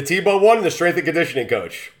feel? The Tebow one, the strength and conditioning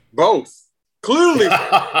coach? Both. Clearly,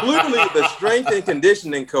 the strength and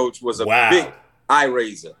conditioning coach was a big eye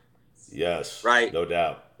raiser. Yes, right, no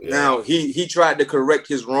doubt. Yeah. Now he tried to correct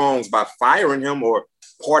his wrongs by firing him or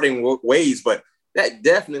parting ways, but that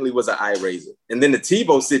definitely was an eye raiser. And then the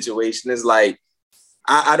Tebow situation is like,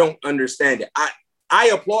 I don't understand it. I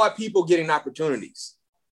applaud people getting opportunities,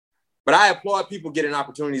 but I applaud people getting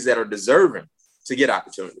opportunities that are deserving to get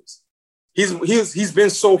opportunities. He's been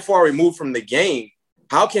so far removed from the game.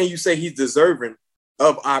 How can you say he's deserving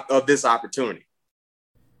of this opportunity?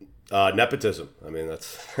 Nepotism. I mean,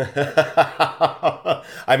 that's.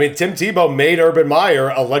 I mean, Tim Tebow made Urban Meyer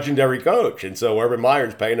a legendary coach, and so Urban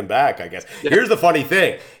Meyer's paying him back, I guess. Yeah. Here's the funny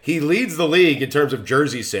thing: he leads the league in terms of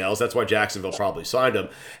jersey sales. That's why Jacksonville probably signed him.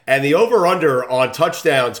 And the over/under on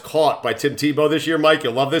touchdowns caught by Tim Tebow this year, Mike,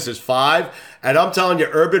 you'll love this, is 5. And I'm telling you,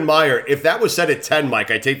 Urban Meyer, if that was set at 10,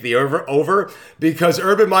 Mike, I take the over because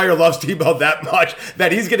Urban Meyer loves Tebow that much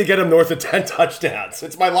that he's going to get him north of 10 touchdowns.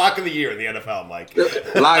 It's my lock of the year in the NFL, Mike.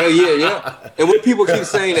 Lock of the year, yeah. And when people keep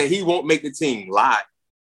saying that he won't make the team, lie.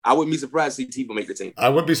 I wouldn't be surprised to see Tebow make the team. I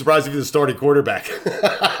wouldn't be surprised if he's the starting quarterback.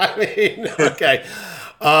 I mean, okay.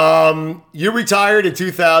 You retired in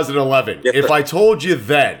 2011. Yes, if I told you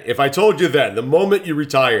then, the moment you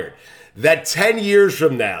retired, that 10 years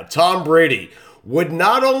from now, Tom Brady would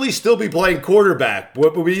not only still be playing quarterback,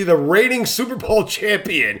 but would be the reigning Super Bowl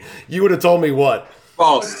champion, you would have told me what?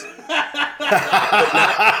 False.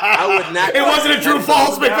 I would not. It wasn't a true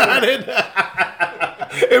false, McFadden.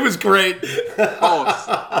 It was great. False.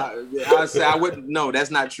 I would say I wouldn't. No,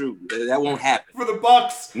 that's not true. That won't happen. For the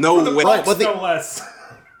Bucks. No for the way. Bucks, no less.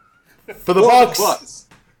 For the Bucks.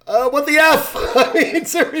 What the F? I mean,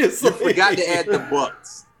 seriously. You forgot to add the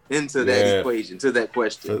Bucks into that equation, to that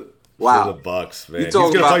question. Wow. For the Bucks, man. He's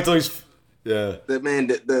gonna play till he's the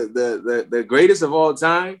greatest of all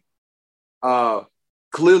time.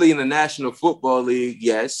 Clearly in the National Football League,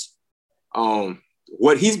 yes.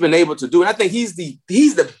 What he's been able to do, and I think he's the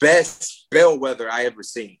best bellwether I ever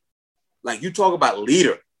seen. Like, you talk about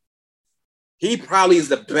leader. He probably is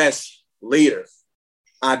the best leader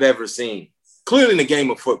I've ever seen. Clearly in the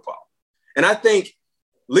game of football. And I think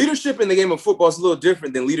leadership in the game of football is a little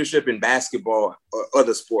different than leadership in basketball or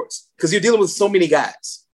other sports, because you're dealing with so many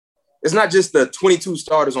guys. It's not just the 22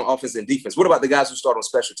 starters on offense and defense. What about the guys who start on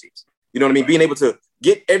special teams? You know what I mean? Being able to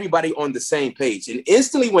get everybody on the same page. And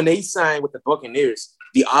instantly when they signed with the Buccaneers,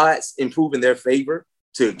 the odds improve in their favor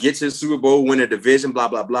to get to the Super Bowl, win a division, blah,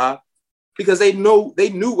 blah, blah, because they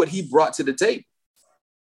knew what he brought to the table.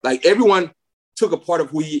 Like, everyone took a part of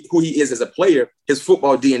who he is as a player, his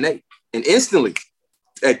football DNA. And instantly,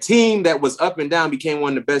 a team that was up and down became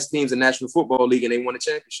one of the best teams in the National Football League, and they won a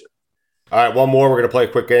championship. All right, one more. We're going to play a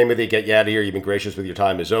quick game with you, get you out of here. You've been gracious with your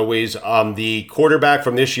time as always. The quarterback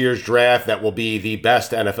from this year's draft that will be the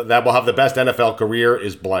best NFL, that will have the best NFL career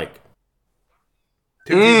is blank.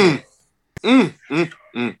 Tebow.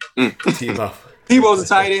 Tebow. Tebow's a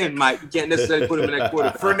tight end, Mike. You can't necessarily put him in that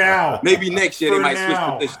quarterback. For now. Maybe next year they might switch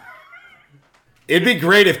positions. It'd be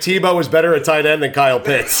great if Tebow was better at tight end than Kyle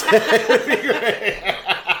Pitts. It'd be great.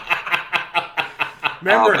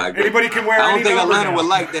 Remember, anybody can wear I don't any think number Atlanta now. would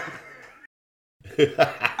like that.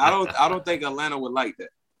 I don't think Atlanta would like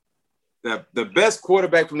that. The best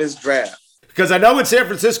quarterback from this draft. Because I know in San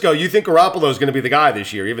Francisco, you think Garoppolo is going to be the guy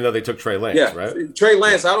this year, even though they took Trey Lance, right? Trey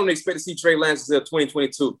Lance, I don't expect to see Trey Lance until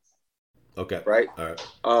 2022. Okay. Right? All right.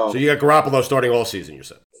 So you got Garoppolo starting all season, you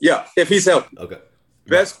said? Yeah, if he's healthy. Okay.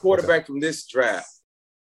 Best quarterback from this draft.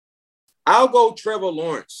 I'll go Trevor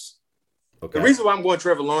Lawrence. Okay. The reason why I'm going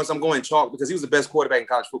Trevor Lawrence, I'm going chalk because he was the best quarterback in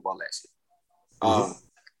college football last year.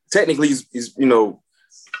 Technically, he's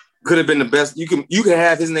could have been the best. You can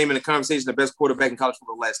have his name in the conversation, the best quarterback in college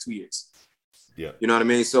football the last 2 years. Yeah. You know what I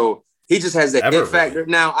mean? So he just has that it factor.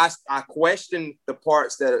 Now, I question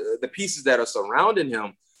the pieces that are surrounding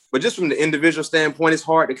him, but just from the individual standpoint, it's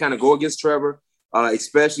hard to kind of go against Trevor,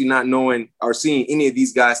 especially not knowing or seeing any of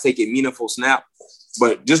these guys take a meaningful snap.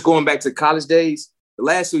 But just going back to college days, the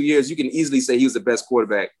last 2 years, you can easily say he was the best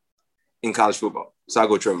quarterback in college football. So I'll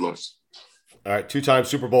go Trevor Lawrence. All right, two-time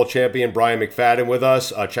Super Bowl champion Brian McFadden with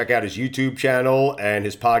us. Check out his YouTube channel and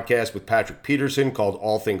his podcast with Patrick Peterson called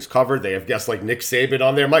All Things Covered. They have guests like Nick Saban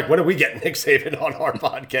on there. Mike, when do we get Nick Saban on our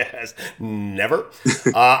podcast? Never.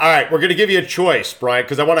 All right, we're going to give you a choice, Brian,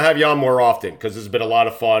 because I want to have you on more often because this has been a lot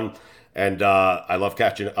of fun, and I love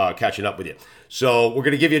catching up with you. So we're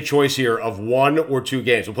going to give you a choice here of 1 or 2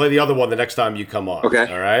 games. We'll play the other one the next time you come on. Okay.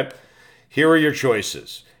 All right? Here are your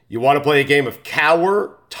choices. You want to play a game of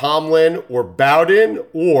Cowher, Tomlin, or Bowden,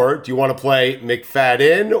 or do you want to play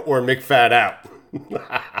McFadden or McFad out?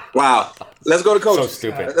 Wow. Let's go to coaches. So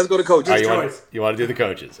stupid. Let's go to coaches. You want to do the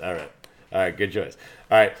coaches. All right, good choice.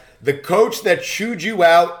 All right, the coach that chewed you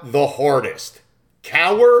out the hardest.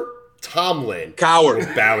 Cowher, Tomlin, Cowher,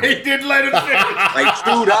 or Bowden. He did let him finish. Like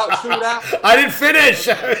chewed out. I didn't finish.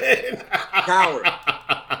 Cowher.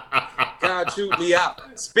 God chewed me out.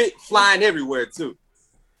 Spit flying everywhere, too.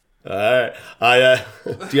 All right.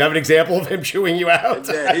 Do you have an example of him chewing you out?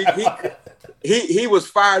 Yeah, he was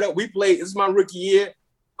fired up. We played. This is my rookie year.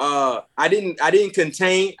 I didn't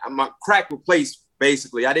contain my crack replaced.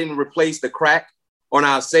 Basically, I didn't replace the crack on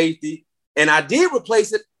our safety, and I did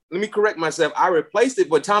replace it. Let me correct myself. I replaced it,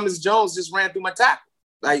 but Thomas Jones just ran through my tackle.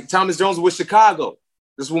 Like Thomas Jones was Chicago.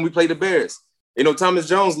 This is when we played the Bears. You know, Thomas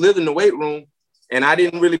Jones lived in the weight room, and I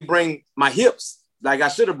didn't really bring my hips. Like I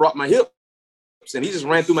should have brought my hips, and he just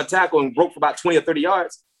ran through my tackle and broke for about 20 or 30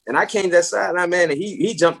 yards. And I came that sideline, man, and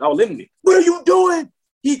he jumped all in me. What are you doing?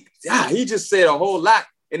 He just said a whole lot.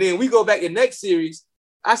 And then we go back in next series.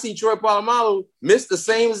 I see Troy Polamalu miss the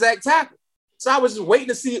same exact tackle. So I was just waiting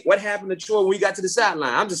to see what happened to Troy when we got to the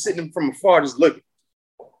sideline. I'm just sitting from afar, just looking.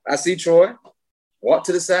 I see Troy walk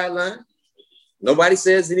to the sideline. Nobody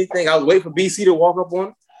says anything. I was waiting for BC to walk up on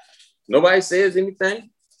him. Nobody says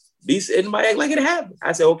anything. BC, everybody act like it happened.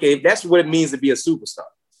 I said, okay, if that's what it means to be a superstar.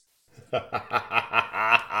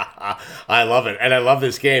 I love it. And I love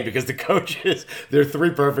this game because the coaches, there are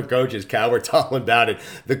three perfect coaches, Cowher, Tomlin, Bowden.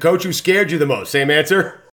 The coach who scared you the most, same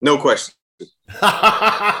answer? No question.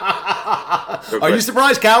 Are you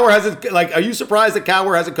surprised Cowher hasn't, are you surprised that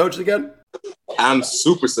Cowher hasn't coached again? I'm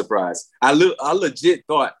super surprised. I legit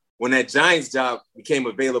thought when that Giants job became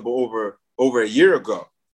available over a year ago,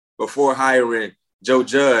 before hiring Joe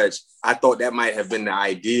Judge, I thought that might have been the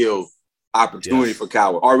ideal opportunity for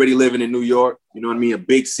Cowher. Already living in New York, you know what I mean? A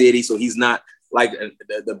big city. So he's not like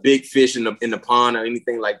the big fish in the pond or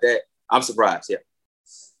anything like that. I'm surprised. Yeah.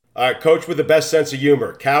 All right. Coach with the best sense of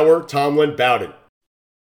humor, Cowher, Tomlin, Bowden.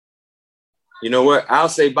 You know what? I'll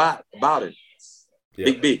say Bowden. Yeah.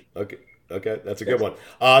 Big B. Okay. That's a good one.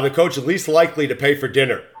 The coach least likely to pay for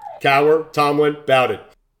dinner, Cowher, Tomlin, Bowden.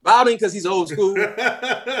 Bowden, because he's old school. You know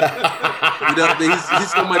what I mean?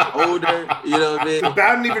 He's so much older. You know what I mean? Did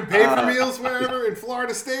Bowden even pay for meals wherever in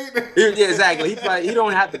Florida State? Yeah, exactly. He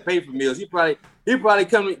don't have to pay for meals. He probably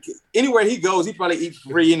come anywhere he goes. He probably eats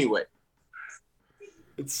free anyway.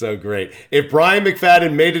 It's so great. If Brian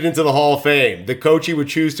McFadden made it into the Hall of Fame, the coach he would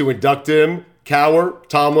choose to induct him, Cowher,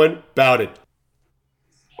 Tomlin, Bowden.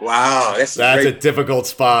 Wow, that's a difficult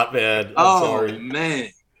spot, man. I'm sorry. Man.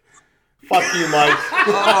 Fuck you, Mike.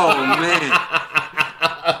 Oh, man.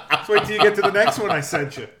 Let's wait till you get to the next one I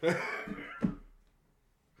sent you.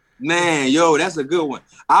 Man, that's a good one.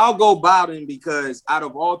 I'll go Bowden because out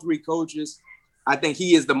of all three coaches, I think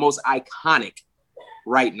he is the most iconic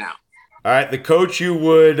right now. All right, the coach you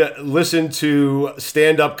would listen to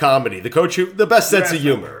stand-up comedy. The coach the best sense of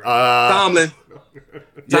humor. Tomlin.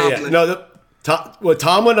 Yeah. No,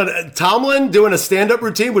 Tomlin doing a stand-up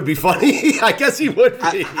routine would be funny. I guess he would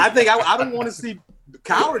be. I think I don't want to see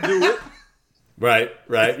Cowher do it. Right.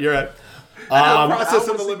 You're right. Process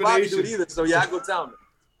of elimination. Either, so I go Tomlin.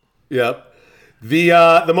 Yep.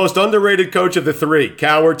 The most underrated coach of the three,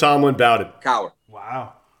 Cowher, Tomlin, Bowden. Cowher.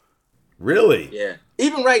 Wow. Really? Yeah.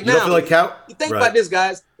 Even right now, you don't feel like you think about this,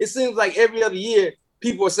 guys. It seems like every other year,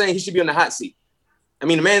 people are saying he should be on the hot seat. I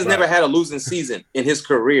mean, the man's never had a losing season in his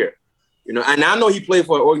career. You know, and I know he played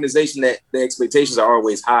for an organization that the expectations are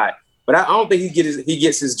always high, but I don't think he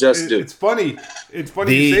gets his just due. It's funny you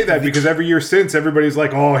say that because every year since everybody's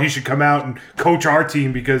like, oh, he should come out and coach our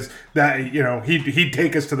team because that he'd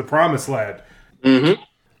take us to the promised land. Mm-hmm.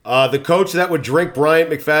 The coach that would drink Bryant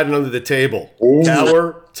McFadden under the table, Ooh.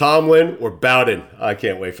 Cowher, Tomlin, or Bowden. I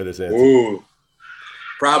can't wait for this answer. Ooh.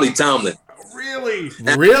 Probably Tomlin. Really?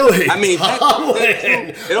 I mean,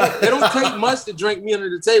 it don't take much to drink me under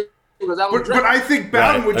the table. But I think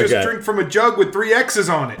Bowden would just drink from a jug with 3 X's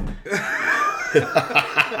on it.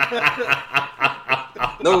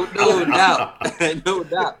 No doubt. No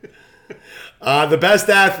doubt. The best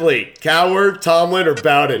athlete, Cowher, Tomlin, or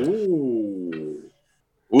Bowden?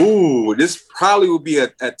 Ooh, this probably would be a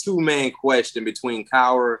two-man question between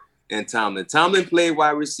Cowher and Tomlin. Tomlin played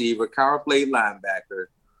wide receiver. Cowher played linebacker.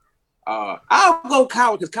 I'll go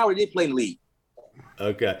Cowher because Cowher did play in the league.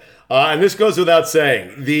 Okay. And this goes without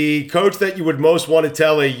saying. The coach that you would most want to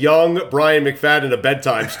tell a young Brian McFadden a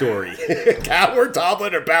bedtime story. Cowher,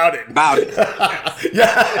 Tomlin, or Bowden? Bowden.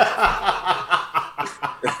 Yeah.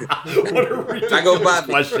 What a ridiculous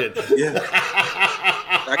question. Yeah.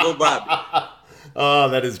 I go Bobby. Oh,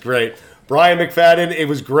 that is great. Brian McFadden, it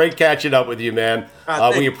was great catching up with you, man.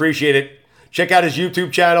 We appreciate it. Check out his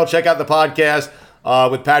YouTube channel. Check out the podcast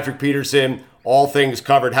with Patrick Peterson. All things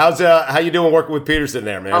covered. How you doing working with Peterson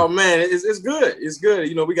there, man? Oh man, it's good. It's good.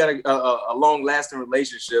 You know, we got a long lasting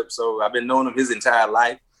relationship. So I've been knowing him his entire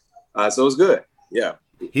life. So it's good. Yeah.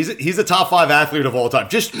 He's a top 5 athlete of all time.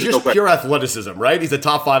 Just pure athleticism, right? He's a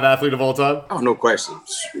top 5 athlete of all time. Oh, no question.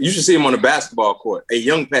 You should see him on the basketball court. A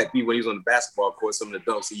young Pat P when he was on the basketball court, some of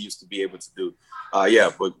the dunks he used to be able to do.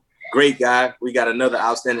 But great guy. We got another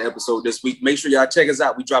outstanding episode this week. Make sure y'all check us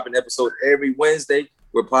out. We drop an episode every Wednesday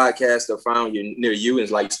where podcasts are found near you. And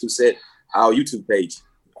like Stu said, our YouTube page.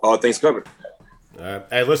 All things covered.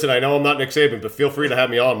 Hey, listen, I know I'm not Nick Saban, but feel free to have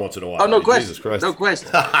me on once in a while. Oh, no question. Jesus Christ. No question.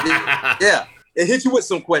 Yeah. It hit you with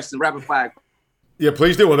some questions, rapid fire. Yeah,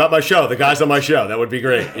 please do. About my show. The guys on my show. That would be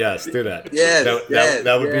great. Yes, do that.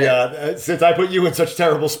 That would be, since I put you in such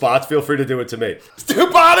terrible spots, feel free to do it to me.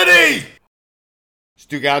 Stupidity!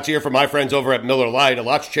 Stu Gouts here from my friends over at Miller Lite. A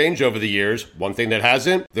lot's changed over the years. One thing that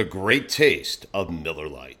hasn't, the great taste of Miller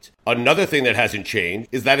Lite. Another thing that hasn't changed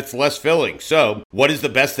is that it's less filling. So, what is the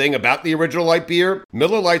best thing about the original light beer?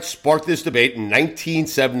 Miller Lite sparked this debate in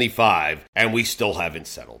 1975, and we still haven't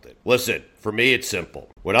settled it. Listen, for me, it's simple.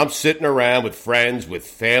 When I'm sitting around with friends, with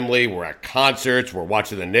family, we're at concerts, we're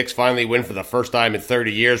watching the Knicks finally win for the first time in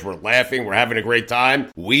 30 years, we're laughing, we're having a great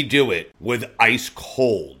time, we do it with ice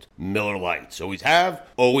cold Miller Lites. Always have,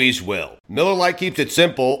 always will. Miller Lite keeps it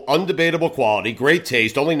simple, undebatable quality, great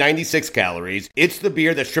taste, only 96 calories. It's the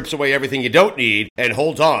beer that strips away everything you don't need and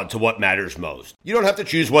holds on to what matters most. You don't have to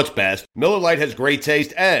choose what's best. Miller Lite has great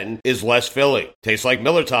taste and is less filling. Tastes like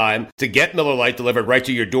Miller time. To get Miller Lite delivered right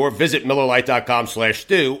to your door, visit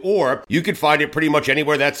MillerLite.com/stew, or you can find it pretty much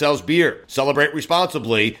anywhere that sells beer. Celebrate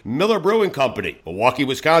responsibly. Miller Brewing Company, Milwaukee,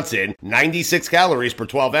 Wisconsin. 96 calories per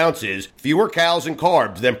 12 ounces. Fewer calories and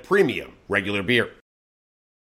carbs than premium regular beer.